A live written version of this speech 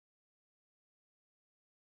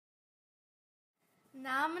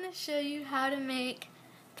Now I'm going to show you how to make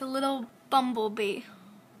the little bumblebee.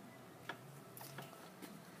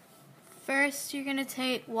 First, you're going to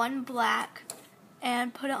take one black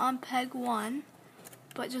and put it on peg 1,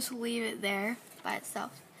 but just leave it there by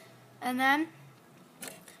itself. And then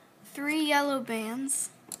 3 yellow bands,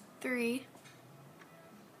 3,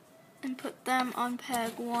 and put them on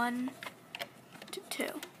peg 1 to 2.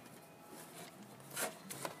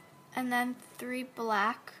 And then 3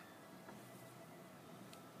 black,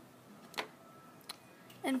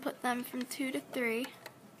 and put them from 2 to 3.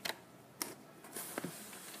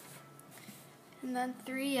 And then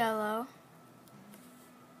 3 yellow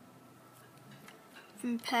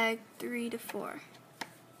from peg 3 to 4.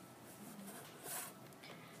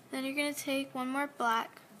 Then you're going to take one more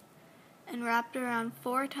black and wrap it around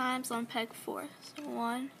 4 times on peg 4. So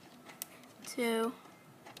 1, 2,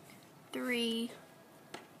 3,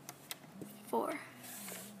 4.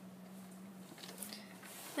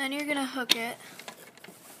 Then you're going to hook it.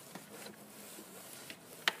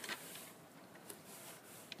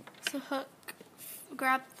 So hook,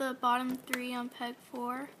 grab the bottom 3 on peg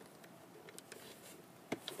 4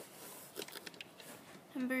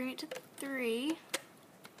 and bring it to 3,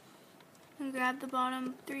 and grab the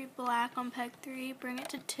bottom 3 black on peg 3, bring it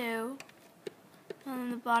to 2, and then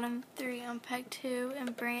the bottom 3 on peg 2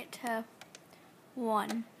 and bring it to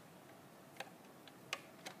 1.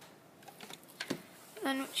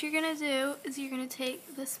 Then what you're going to do is you're going to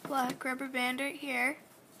take this black rubber band right here,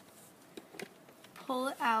 pull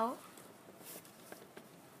it out,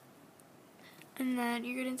 and then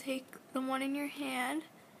you're going to take the one in your hand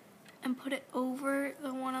and put it over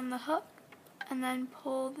the one on the hook, and then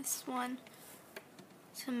pull this one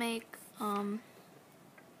to make a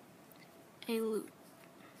loop.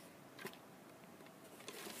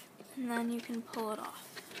 And then you can pull it off.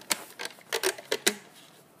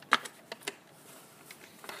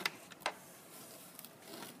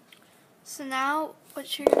 So now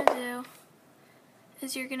what you're going to do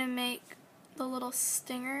is you're going to make the little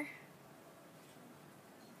stinger,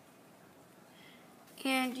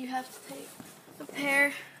 and you have to take a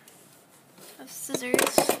pair of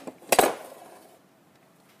scissors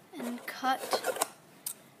and cut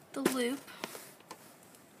the loop,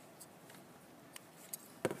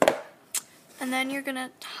 and then you're going to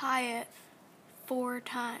tie it 4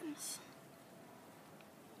 times.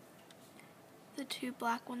 The 2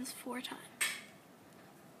 black ones 4 times.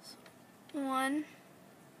 So 1,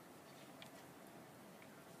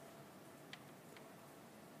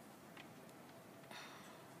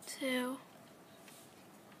 2,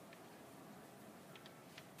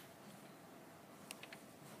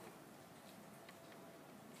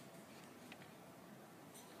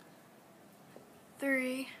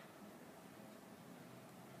 3,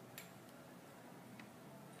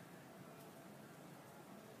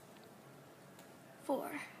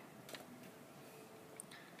 4,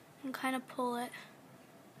 and kind of pull it,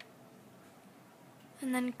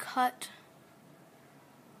 and then cut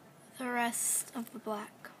the rest of the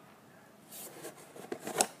black.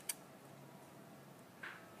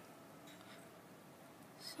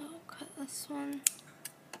 So cut this one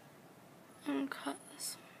and cut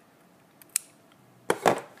this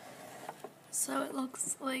one. So it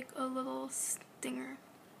looks like a little stinger.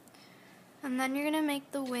 And then you're going to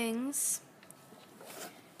make the wings.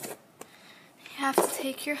 You have to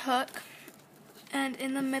take your hook, and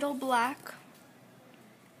in the middle black,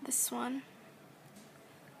 this one,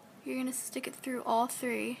 you're going to stick it through all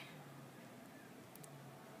 3.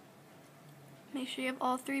 Make sure you have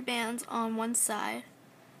all 3 bands on one side.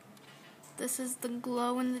 This is the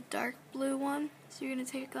glow in the dark blue one, so you're going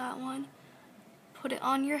to take that one, put it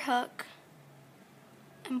on your hook,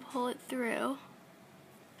 and pull it through.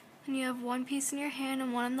 And you have one piece in your hand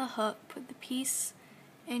and one on the hook. Put the piece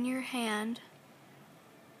in your hand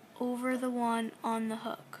over the one on the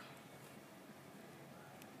hook.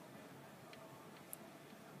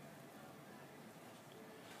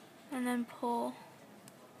 And then pull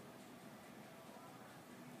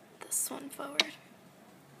this one forward.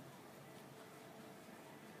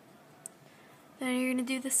 Then you're going to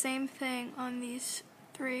do the same thing on these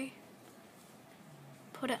 3.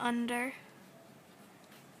 Put it under,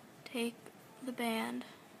 take the band,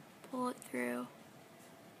 pull it through,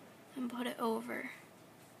 and put it over.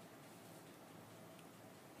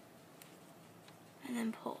 And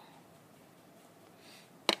then pull.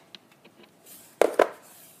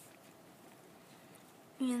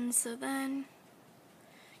 And so then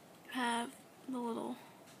you have the little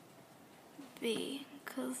bee,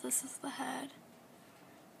 because this is the head.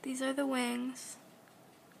 These are the wings,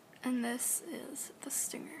 and this is the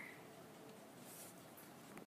stinger.